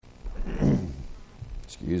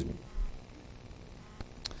Excuse me.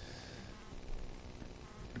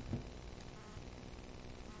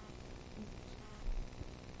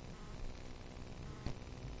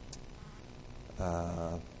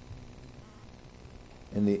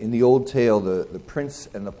 In the old tale, the prince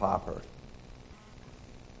and the pauper,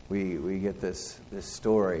 we get this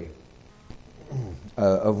story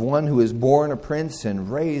of one who is born a prince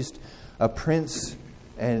and raised a prince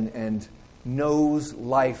and knows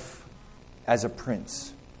life as a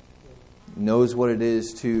prince, knows what it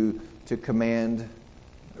is to command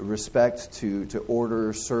respect, to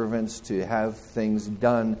order servants, to have things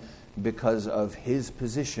done because of his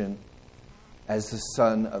position as the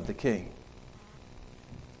son of the king.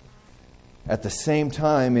 At the same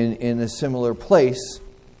time, in a similar place,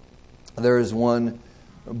 there is one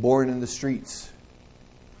born in the streets,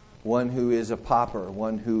 one who is a pauper,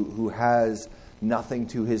 one who has nothing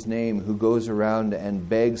to his name, who goes around and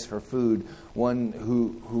begs for food, one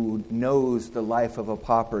who knows the life of a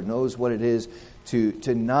pauper, knows what it is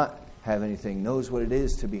to not have anything, knows what it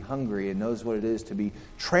is to be hungry, and knows what it is to be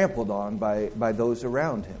trampled on by those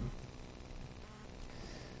around him.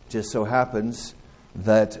 Just so happens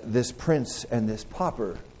that this prince and this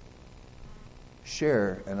pauper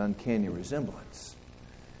share an uncanny resemblance.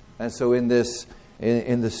 And so in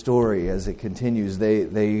the story, as it continues,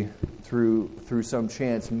 they through some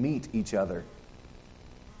chance meet each other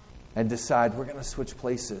and decide, we're going to switch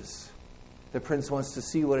places. The prince wants to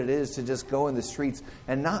see what it is to just go in the streets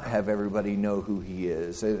and not have everybody know who he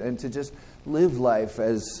is, and to just live life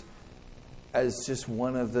as just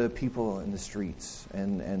one of the people in the streets.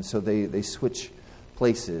 And so they switch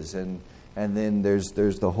places, and then there's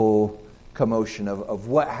the whole commotion of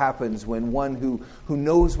what happens when one who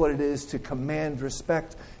knows what it is to command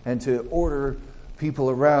respect and to order people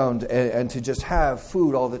around and to just have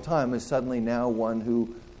food all the time is suddenly now one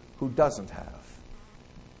who doesn't have,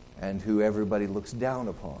 and who everybody looks down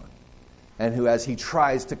upon, and who, as he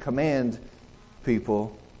tries to command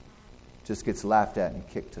people, just gets laughed at and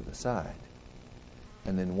kicked to the side.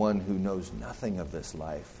 And then one who knows nothing of this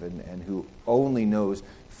life and who only knows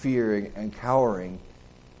fear and cowering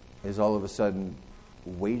is all of a sudden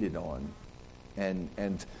waited on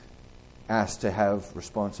and asked to have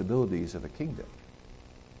responsibilities of a kingdom.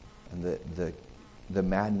 And the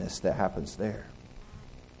madness that happens there.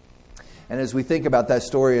 And as we think about that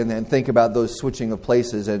story and then think about those switching of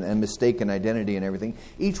places and mistaken identity and everything,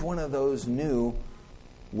 each one of those knew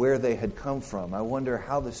where they had come from. I wonder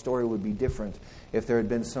how the story would be different if there had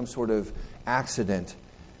been some sort of accident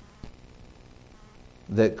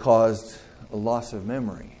that caused a loss of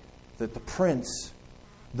memory. That the prince,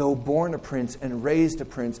 though born a prince and raised a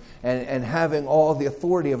prince and having all the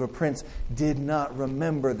authority of a prince, did not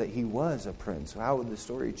remember that he was a prince. How would the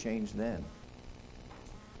story change then?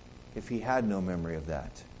 If he had no memory of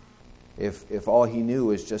that. If all he knew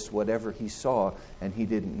was just whatever he saw and he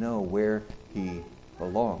didn't know where he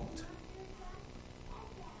belonged.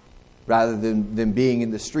 Rather than being in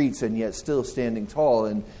the streets and yet still standing tall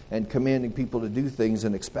and commanding people to do things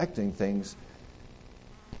and expecting things,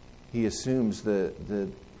 he assumes the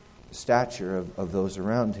stature of those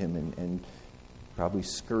around him and probably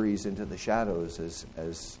scurries into the shadows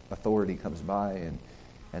as authority comes by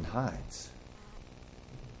and hides.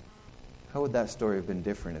 How would that story have been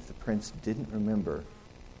different if the prince didn't remember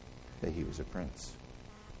that he was a prince?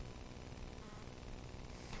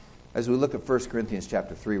 As we look at 1 Corinthians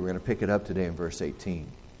chapter 3, we're going to pick it up today in verse 18.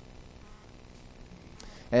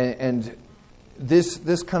 And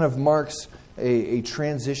this kind of marks a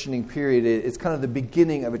transitioning period. It's kind of the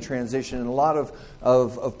beginning of a transition. And a lot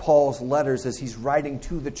of Paul's letters, as he's writing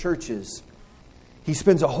to the churches, he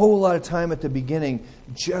spends a whole lot of time at the beginning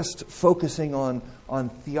just focusing on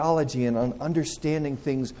theology and on understanding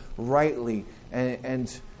things rightly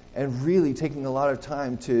and really taking a lot of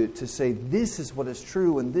time to say this is what is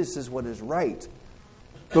true and this is what is right.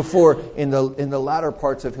 Before in the latter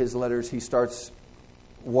parts of his letters he starts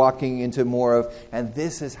walking into more of, and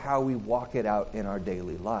this is how we walk it out in our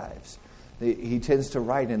daily lives. He tends to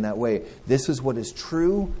write in that way. This is what is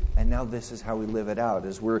true, and now this is how we live it out.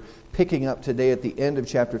 As we're picking up today at the end of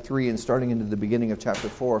chapter 3 and starting into the beginning of chapter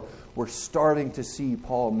 4, we're starting to see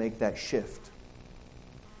Paul make that shift.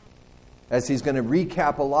 As he's going to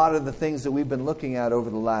recap a lot of the things that we've been looking at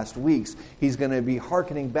over the last weeks, he's going to be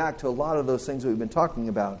hearkening back to a lot of those things that we've been talking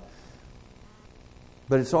about.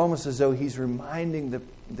 But it's almost as though he's reminding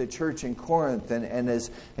the church in Corinth, and as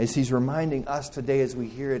he's reminding us today as we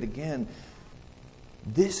hear it again,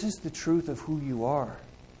 this is the truth of who you are.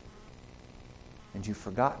 And you've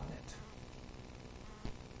forgotten it.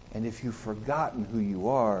 And if you've forgotten who you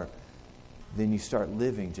are, then you start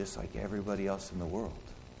living just like everybody else in the world.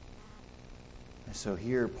 And so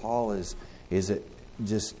here Paul is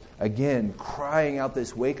just, again, crying out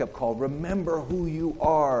this wake-up call. Remember who you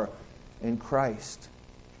are in Christ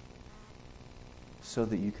so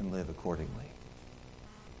that you can live accordingly.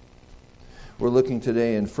 We're looking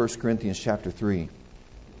today in 1 Corinthians chapter 3.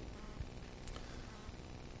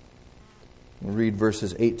 We'll read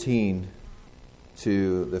verses 18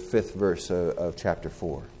 to the 5th verse of chapter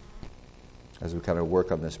 4 as we kind of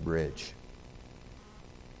work on this bridge.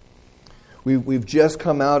 We've just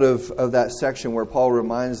come out of that section where Paul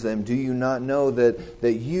reminds them, do you not know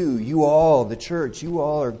that you all, the church, you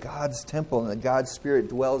all are God's temple and that God's Spirit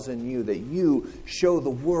dwells in you, that you show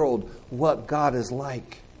the world what God is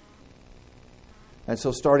like. And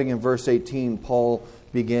so starting in verse 18, Paul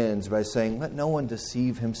begins by saying, let no one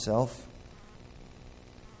deceive himself.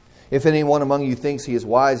 If anyone among you thinks he is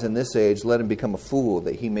wise in this age, let him become a fool,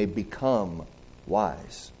 that he may become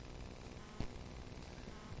wise.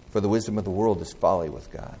 For the wisdom of the world is folly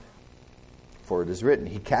with God. For it is written,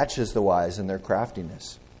 He catches the wise in their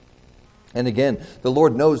craftiness. And again, the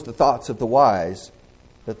Lord knows the thoughts of the wise,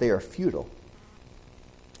 that they are futile.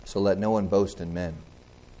 So let no one boast in men,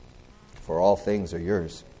 for all things are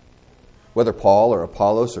yours. Whether Paul or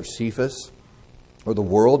Apollos or Cephas, or the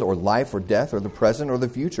world, or life, or death, or the present, or the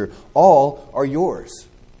future, all are yours.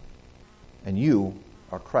 And you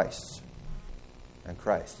are Christ's, and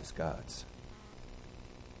Christ is God's.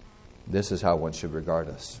 This is how one should regard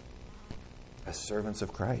us, as servants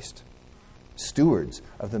of Christ, stewards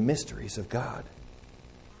of the mysteries of God.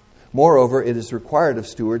 Moreover, it is required of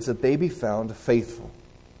stewards that they be found faithful.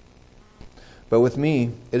 But with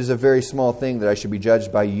me, it is a very small thing that I should be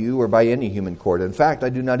judged by you or by any human court. In fact, I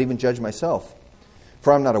do not even judge myself.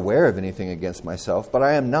 For I am not aware of anything against myself, but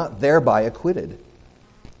I am not thereby acquitted.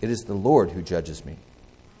 It is the Lord who judges me.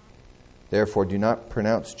 Therefore, do not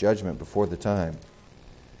pronounce judgment before the time,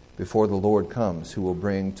 before the Lord comes, who will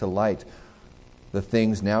bring to light the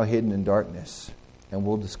things now hidden in darkness, and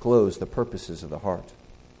will disclose the purposes of the heart.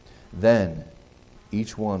 Then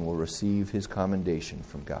each one will receive his commendation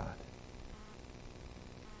from God.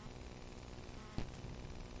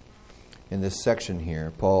 In this section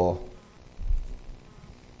here, Paul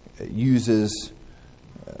uses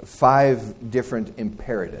 5 different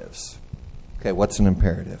imperatives. Okay, what's an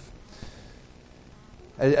imperative?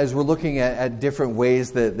 As we're looking at different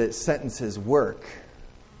ways that sentences work,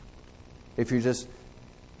 if you're just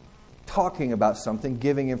talking about something,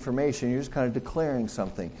 giving information, you're just kind of declaring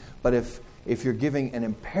something. But if you're giving an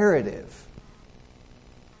imperative,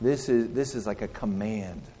 this is like a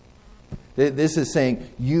command. This is saying,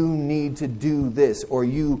 you need to do this, or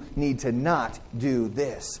you need to not do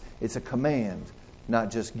this. It's a command,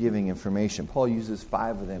 not just giving information. Paul uses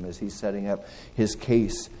 5 of them as he's setting up his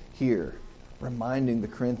case here, reminding the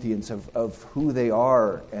Corinthians of who they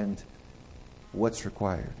are and what's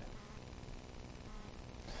required.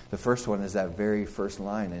 The first one is that very first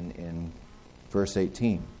line in verse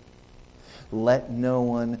 18. Let no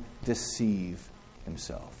one deceive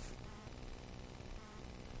himself.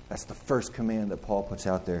 That's the first command that Paul puts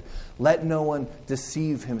out there. Let no one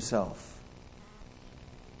deceive himself.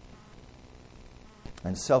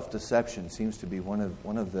 And self-deception seems to be one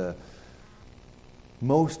of the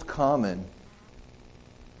most common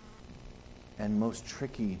and most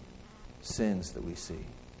tricky sins that we see.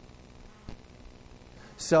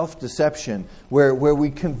 Self-deception, where we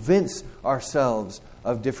convince ourselves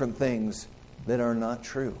of different things that are not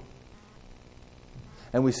true.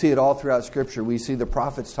 And we see it all throughout Scripture. We see the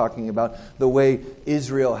prophets talking about the way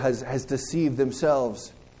Israel has deceived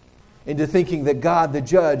themselves into thinking that God, the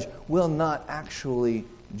judge, will not actually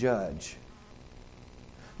judge.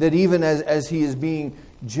 That even as He is being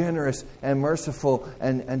generous and merciful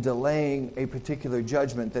and delaying a particular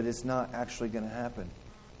judgment, that it's not actually going to happen.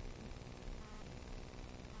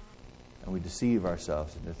 And we deceive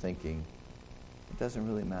ourselves into thinking it doesn't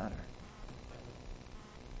really matter.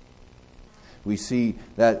 We see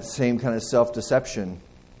that same kind of self-deception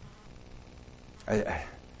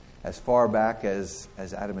as far back as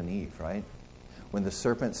Adam and Eve, right? When the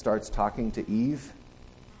serpent starts talking to Eve,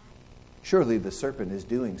 surely the serpent is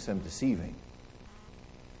doing some deceiving.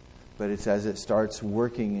 But it's as it starts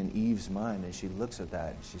working in Eve's mind, and she looks at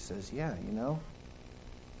that and she says, yeah,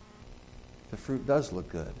 the fruit does look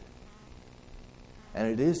good. And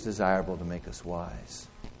it is desirable to make us wise.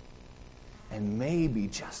 And maybe,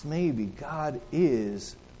 just maybe, God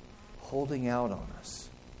is holding out on us.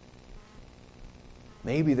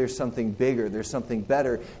 Maybe there's something bigger, there's something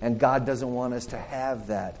better, and God doesn't want us to have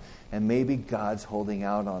that. And maybe God's holding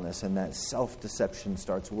out on us, and that self-deception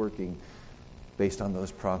starts working based on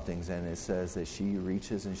those promptings. And it says that she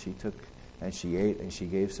reaches and she took and she ate and she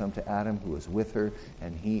gave some to Adam who was with her,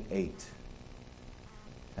 and he ate.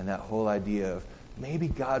 And that whole idea of maybe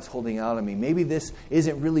God's holding out on me. Maybe this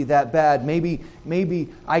isn't really that bad. Maybe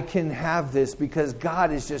I can have this because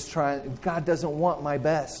God is just trying. God doesn't want my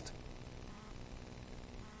best.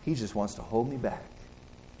 He just wants to hold me back.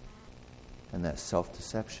 And that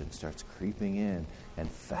self-deception starts creeping in and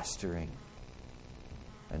festering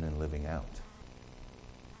and then living out.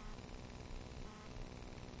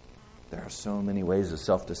 There are so many ways of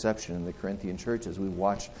self-deception in the Corinthian church. As we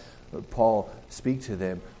watch Paul speak to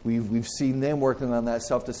them, we've seen them working on that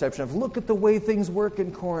self-deception of, look at the way things work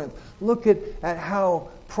in Corinth. Look at how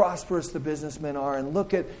prosperous the businessmen are, and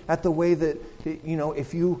look at the way that,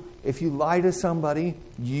 if you lie to somebody,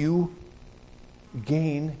 you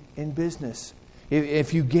gain in business.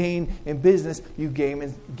 If you gain in business, you gain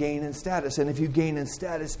in status. And if you gain in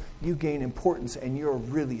status, you gain importance, and you're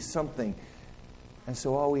really something. And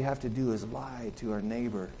so all we have to do is lie to our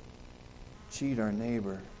neighbor, cheat our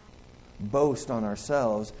neighbor, boast on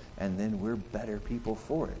ourselves, and then we're better people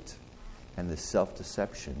for it. And the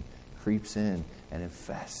self-deception creeps in and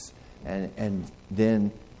infests and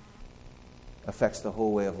then affects the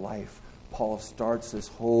whole way of life. Paul starts this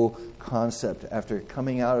whole concept after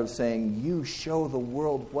coming out of saying, you show the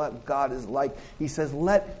world what God is like. He says,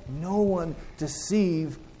 let no one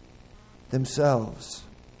deceive themselves.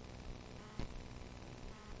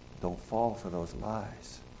 Don't fall for those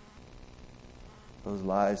lies. Those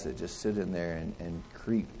lies that just sit in there and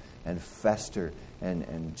creep and fester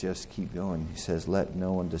and just keep going. He says, let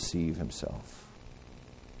no one deceive himself.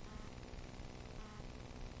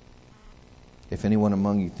 If anyone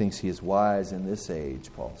among you thinks he is wise in this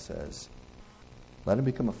age, Paul says, let him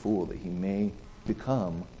become a fool that he may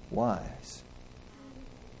become wise.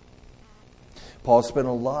 Paul spent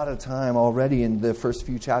a lot of time already in the first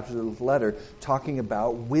few chapters of the letter talking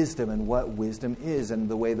about wisdom and what wisdom is, and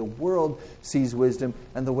the way the world sees wisdom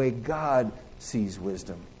and the way God sees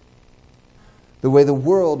wisdom. The way the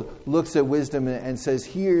world looks at wisdom and says,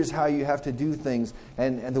 here's how you have to do things.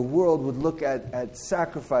 And the world would look at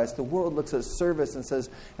sacrifice. The world looks at service and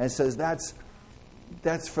says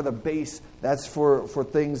that's for the base. That's for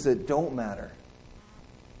things that don't matter.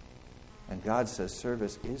 And God says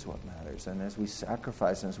service is what matters. And as we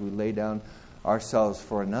sacrifice and as we lay down ourselves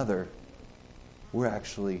for another, we're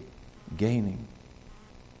actually gaining.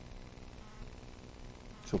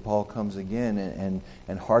 So Paul comes again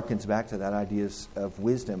and harkens back to that idea of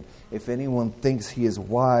wisdom. If anyone thinks he is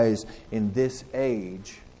wise in this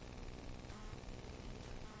age,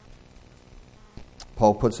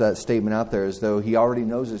 Paul puts that statement out there as though he already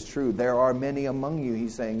knows it's true. There are many among you,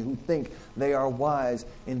 he's saying, who think they are wise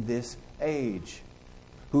in this age,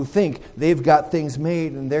 who think they've got things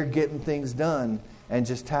made and they're getting things done and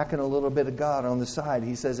just tacking a little bit of God on the side.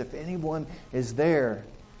 He says, if anyone is there,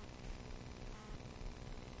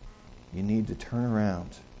 you need to turn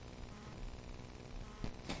around.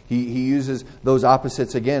 He uses those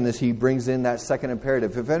opposites again as he brings in that second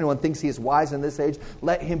imperative. If anyone thinks he is wise in this age,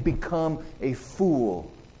 let him become a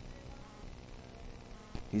fool.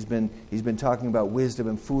 He's been talking about wisdom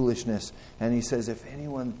and foolishness. And he says, if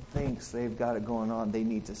anyone thinks they've got it going on, they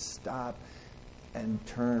need to stop and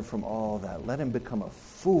turn from all that. Let him become a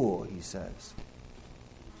fool, he says.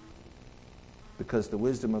 Because the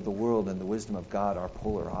wisdom of the world and the wisdom of God are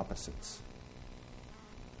polar opposites.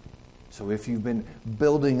 So if you've been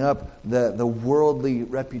building up the worldly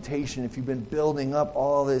reputation, if you've been building up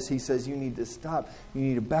all this, he says you need to stop. You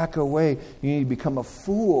need to back away. You need to become a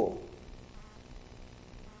fool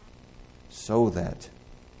so that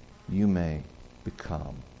you may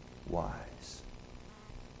become wise.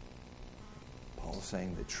 Paul's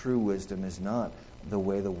saying that true wisdom is not the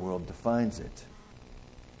way the world defines it.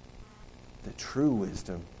 The true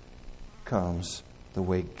have comes the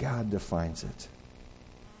way God defines it.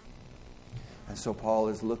 And so Paul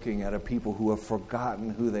is looking at a people who have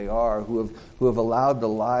forgotten who they are, who have allowed the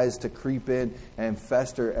lies to creep in and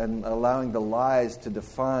fester, and allowing the lies to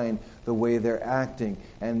define the way they're acting.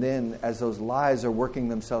 And then as those lies are working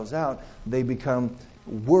themselves out, they become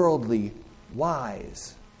worldly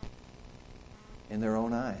wise in their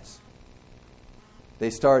own eyes. They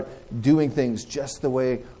start doing things just the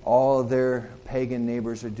way all their pagan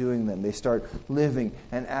neighbors are doing them. They start living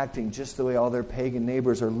and acting just the way all their pagan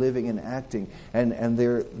neighbors are living and acting. And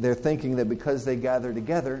they're thinking that because they gather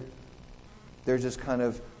together, they're just kind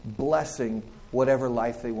of blessing whatever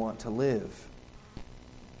life they want to live.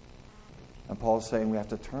 And Paul's saying we have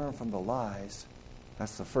to turn from the lies.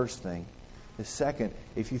 That's the first thing. The second,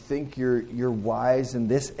 if you think you're wise in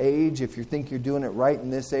this age, if you think you're doing it right in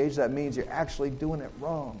this age, that means you're actually doing it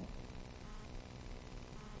wrong.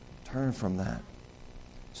 Turn from that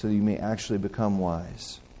so that you may actually become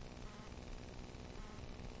wise.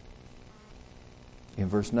 In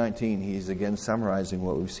verse 19, he's again summarizing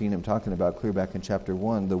what we've seen him talking about clear back in chapter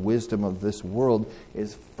 1. The wisdom of this world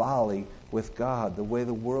is folly with God. The way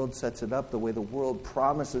the world sets it up, the way the world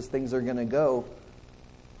promises things are going to go,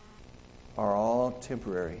 are all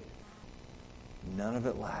temporary. None of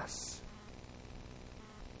it lasts.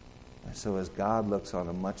 And so as God looks on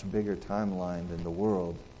a much bigger timeline than the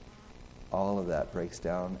world, all of that breaks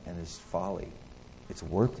down and is folly. It's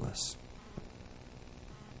worthless.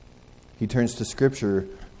 He turns to Scripture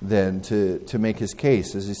then to make his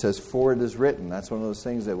case. As he says, for it is written. That's one of those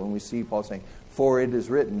things that when we see Paul saying, for it is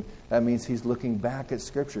written, that means he's looking back at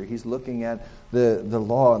Scripture. He's looking at the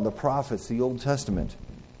law and the prophets, the Old Testament,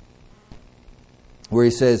 where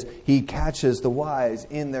he says he catches the wise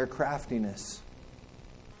in their craftiness.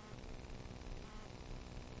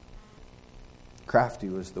 Crafty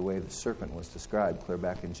was the way the serpent was described clear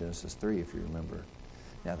back in Genesis 3, if you remember.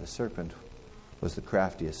 Now the serpent was the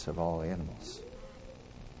craftiest of all animals.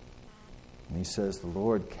 And he says the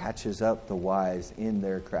Lord catches up the wise in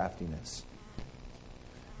their craftiness.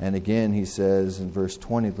 And again he says in verse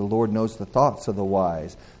 20, the Lord knows the thoughts of the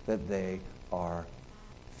wise, that they are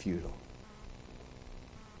futile.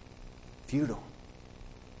 Futile.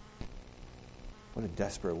 What a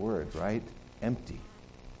desperate word, right? Empty.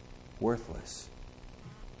 Worthless.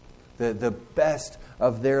 The best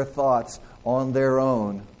of their thoughts on their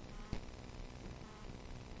own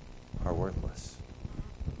are worthless.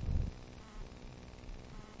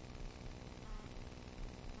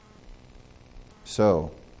 So,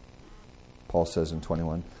 Paul says in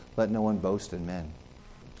 21, let no one boast in men.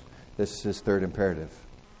 This is his third imperative.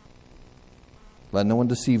 Let no one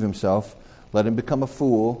deceive himself. Let him become a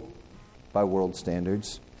fool by world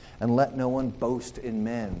standards. And let no one boast in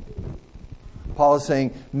men. Paul is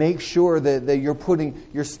saying, make sure that you're putting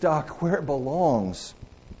your stock where it belongs.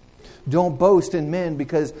 Don't boast in men,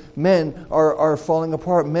 because men are falling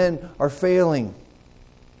apart. Men are failing.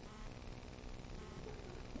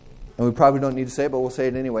 And we probably don't need to say it, but we'll say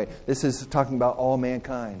it anyway. This is talking about all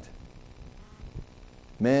mankind.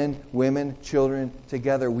 Men, women, children,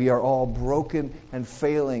 together, we are all broken and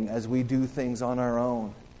failing as we do things on our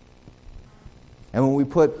own. And when we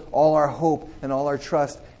put all our hope and all our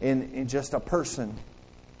trust in just a person,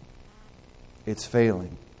 it's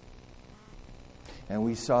failing. And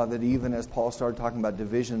we saw that even as Paul started talking about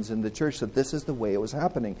divisions in the church, that this is the way it was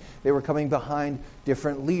happening. They were coming behind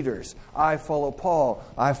different leaders. I follow Paul.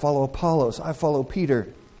 I follow Apollos. I follow Peter.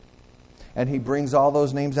 And he brings all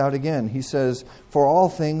those names out again. He says, for all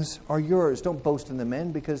things are yours. Don't boast in the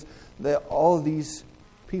men, because all of these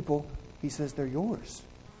people, he says, they're yours.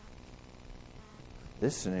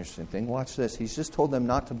 This is an interesting thing. Watch this. He's just told them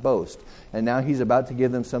not to boast. And now he's about to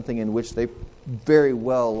give them something in which they very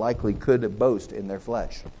well likely could boast in their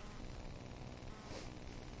flesh.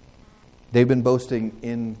 They've been boasting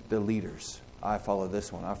in the leaders. I follow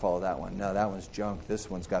this one. I follow that one. No, that one's junk. This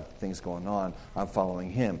one's got things going on. I'm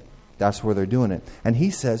following him. That's where they're doing it. And he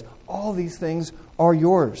says, all these things are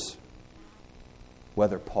yours.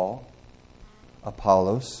 Whether Paul,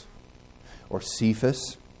 Apollos, or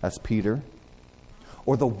Cephas, that's Peter,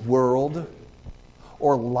 or the world,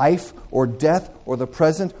 or life, or death, or the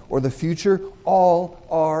present, or the future, all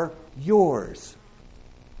are yours.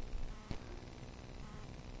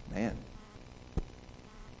 Man.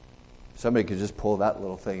 Somebody could just pull that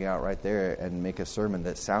little thing out right there and make a sermon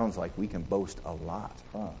that sounds like we can boast a lot,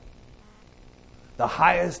 huh? The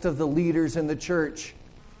highest of the leaders in the church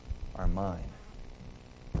are mine.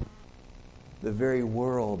 The very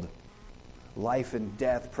world, life and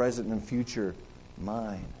death, present and future,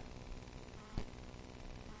 mine.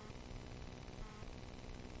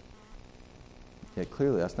 Yet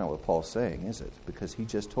clearly that's not what Paul's saying, is it? Because he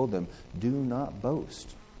just told them, do not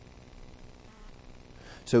boast.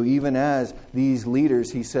 So even as these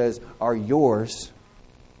leaders, he says, are yours,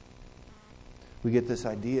 we get this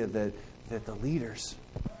idea that the leaders,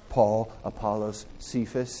 Paul, Apollos,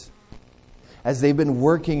 Cephas, as they've been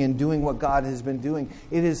working and doing what God has been doing,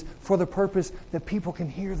 it is for the purpose that people can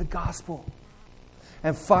hear the gospel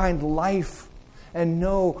and find life and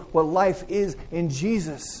know what life is in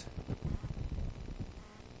Jesus.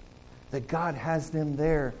 That God has them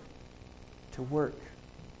there to work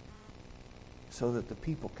so that the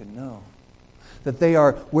people can know. That they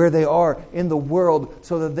are where they are in the world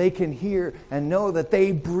so that they can hear and know that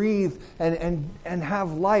they breathe and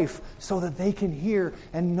have life so that they can hear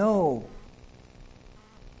and know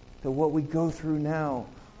that what we go through now,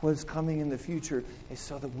 what's coming in the future, is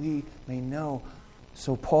so that we may know.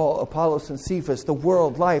 So Paul, Apollos, and Cephas, the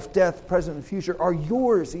world, life, death, present, and future are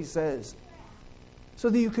yours, he says, so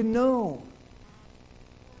that you can know.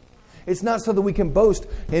 It's not so that we can boast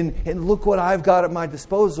and look what I've got at my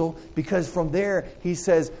disposal, because from there, he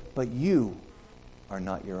says, but you are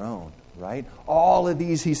not your own, right? All of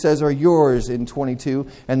these, he says, are yours in 22.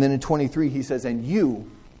 And then in 23, he says, and you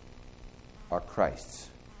are Christ's.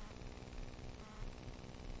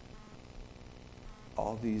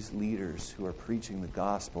 All these leaders who are preaching the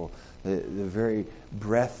gospel, the very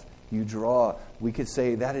breath you draw, we could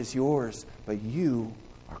say that is yours, but you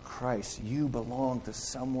are Christ. You belong to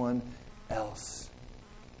someone else.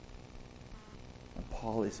 And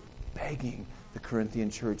Paul is begging the Corinthian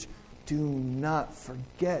church, do not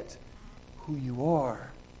forget who you are.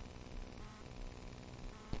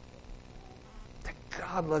 That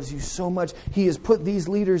God loves you so much. He has put these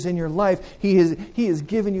leaders in your life. He has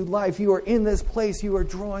given you life. You are in this place. You are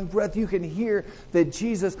drawing breath. You can hear that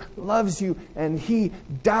Jesus loves you and He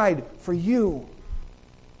died for you.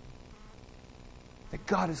 That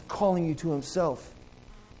God is calling you to Himself.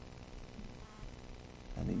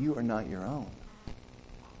 And that you are not your own.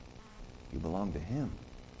 You belong to Him.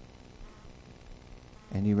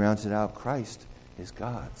 And he rounds it out, Christ is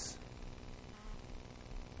God's.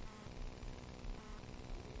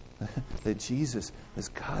 That Jesus is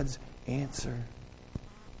God's answer.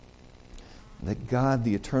 That God,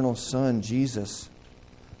 the eternal Son, Jesus,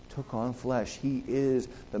 took on flesh. He is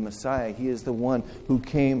the Messiah. He is the one who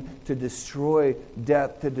came to destroy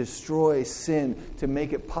death, to destroy sin, to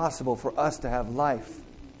make it possible for us to have life.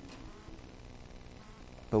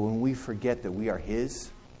 But when we forget that we are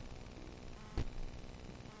His,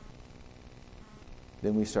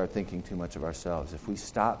 then we start thinking too much of ourselves. If we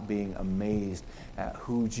stop being amazed at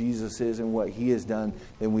who Jesus is and what He has done,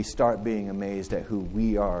 then we start being amazed at who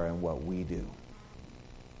we are and what we do.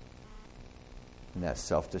 And that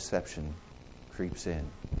self-deception creeps in.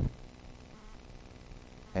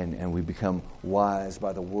 And we become wise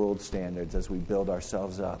by the world's standards as we build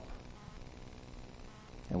ourselves up.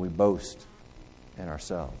 And we boast in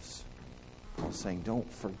ourselves. Paul's saying,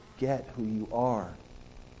 don't forget who you are.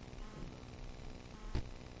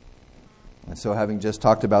 And so, having just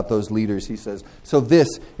talked about those leaders, he says, so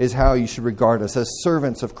this is how you should regard us, as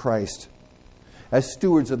servants of Christ, as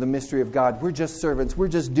stewards of the mystery of God. We're just servants. We're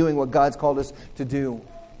just doing what God's called us to do.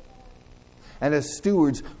 And as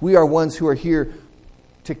stewards, we are ones who are here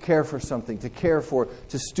to care for something,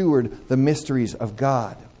 to steward the mysteries of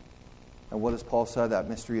God. And what does Paul say that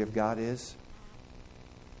mystery of God is?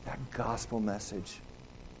 That gospel message.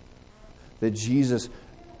 That Jesus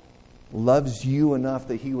loves you enough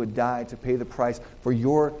that He would die to pay the price for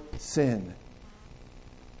your sin.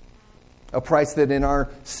 A price that in our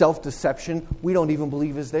self-deception, we don't even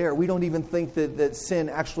believe is there. We don't even think that sin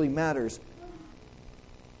actually matters.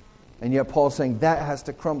 And yet Paul's saying that has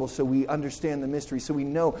to crumble so we understand the mystery, so we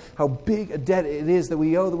know how big a debt it is that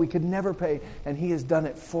we owe that we could never pay, and He has done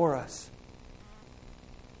it for us.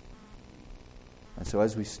 And so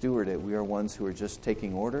as we steward it, we are ones who are just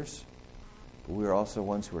taking orders, but we are also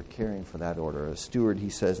ones who are caring for that order. A steward,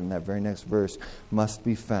 he says in that very next verse, must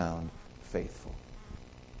be found faithful.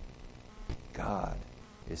 God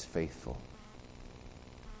is faithful.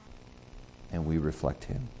 And we reflect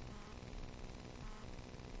Him.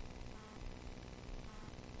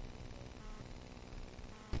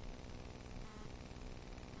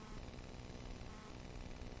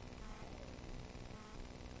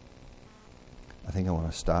 I think I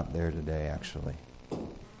want to stop there today, actually.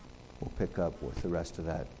 We'll pick up with the rest of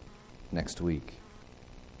that next week.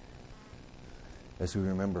 As we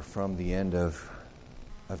remember from the end of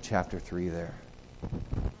chapter 3 there,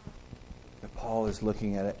 that Paul is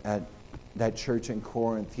looking at that church in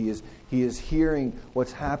Corinth. He is hearing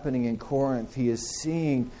what's happening in Corinth. He is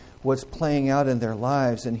seeing what's playing out in their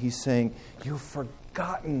lives. And he's saying, you've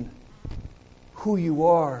forgotten who you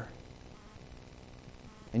are.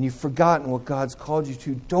 And you've forgotten what God's called you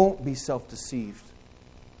to. Don't be self-deceived.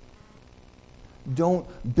 Don't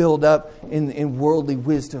build up in worldly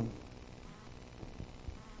wisdom.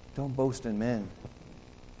 Don't boast in men.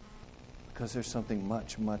 Because there's something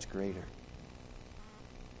much, much greater.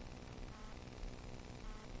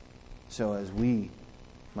 So as we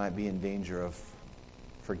might be in danger of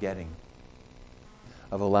forgetting,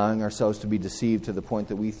 of allowing ourselves to be deceived to the point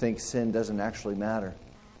that we think sin doesn't actually matter.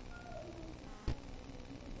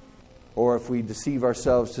 Or if we deceive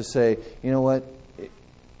ourselves to say, you know what,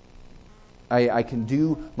 I can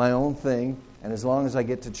do my own thing, and as long as I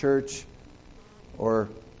get to church, or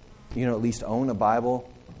at least own a Bible,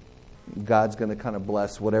 God's going to kind of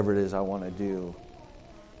bless whatever it is I want to do.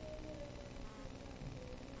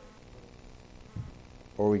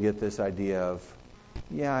 Or we get this idea of,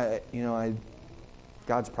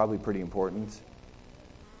 God's probably pretty important.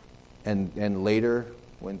 And later,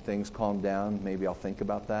 when things calm down, maybe I'll think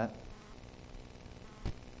about that.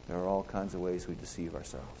 There are all kinds of ways we deceive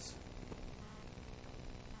ourselves.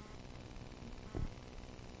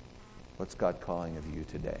 What's God calling of you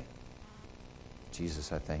today?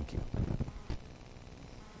 Jesus, I thank you.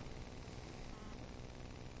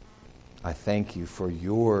 I thank you for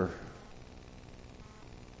your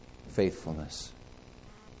faithfulness.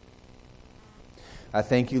 I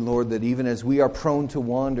thank you, Lord, that even as we are prone to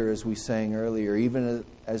wander, as we sang earlier, even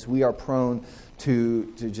as we are prone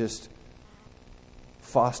to just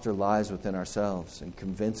foster lies within ourselves and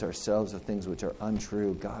convince ourselves of things which are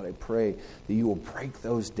untrue, God, I pray that you will break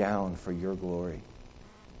those down for your glory.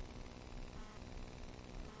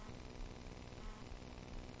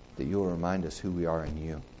 That you will remind us who we are in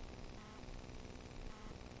you.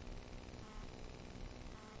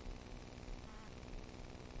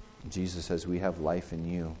 Jesus, as we have life in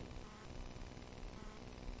you,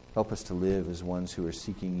 help us to live as ones who are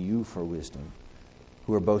seeking you for wisdom,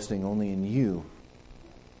 who are boasting only in you,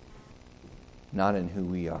 not in who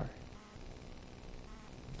we are.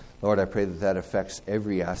 Lord, I pray that that affects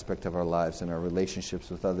every aspect of our lives and our relationships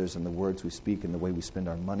with others and the words we speak and the way we spend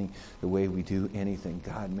our money, the way we do anything.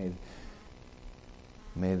 God,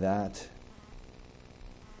 may that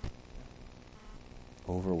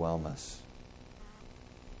overwhelm us,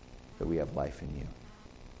 that we have life in you.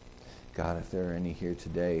 God, if there are any here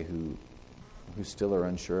today who still are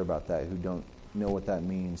unsure about that, who don't know what that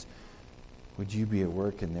means, would you be at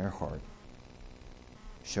work in their heart,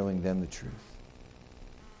 showing them the truth?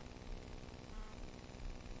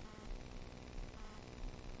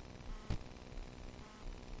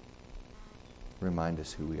 Remind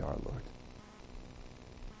us who we are, Lord.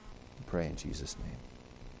 We pray in Jesus' name.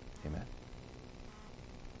 Amen.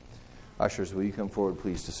 Ushers, will you come forward,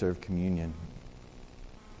 please, to serve communion?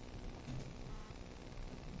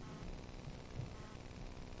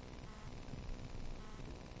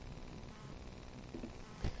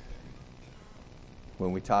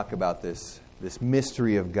 When we talk about this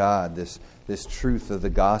mystery of God, this truth of the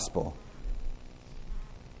gospel,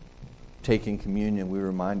 taking communion, we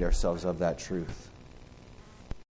remind ourselves of that truth.